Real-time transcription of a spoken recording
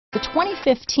The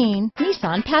 2015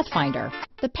 Nissan Pathfinder.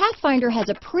 The Pathfinder has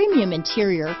a premium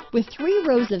interior with 3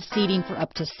 rows of seating for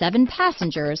up to 7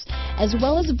 passengers, as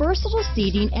well as versatile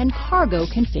seating and cargo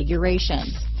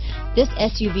configurations. This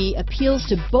SUV appeals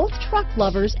to both truck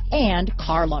lovers and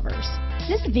car lovers.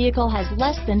 This vehicle has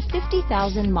less than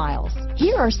 50,000 miles.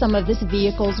 Here are some of this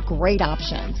vehicle's great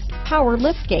options: power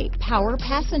liftgate, power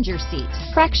passenger seat,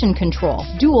 traction control,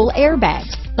 dual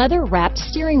airbags, leather-wrapped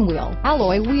steering wheel,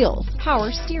 alloy wheels,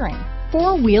 power steering,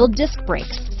 4-wheel disc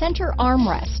brakes, center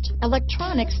armrest,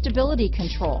 electronic stability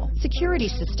control, security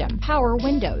system, power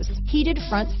windows, heated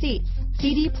front seats,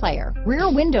 CD player,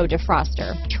 rear window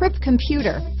defroster, trip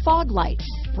computer, fog lights,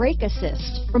 brake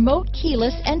assist, remote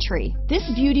keyless entry. This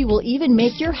beauty will even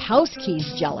make your house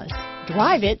keys jealous.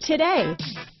 Drive it today.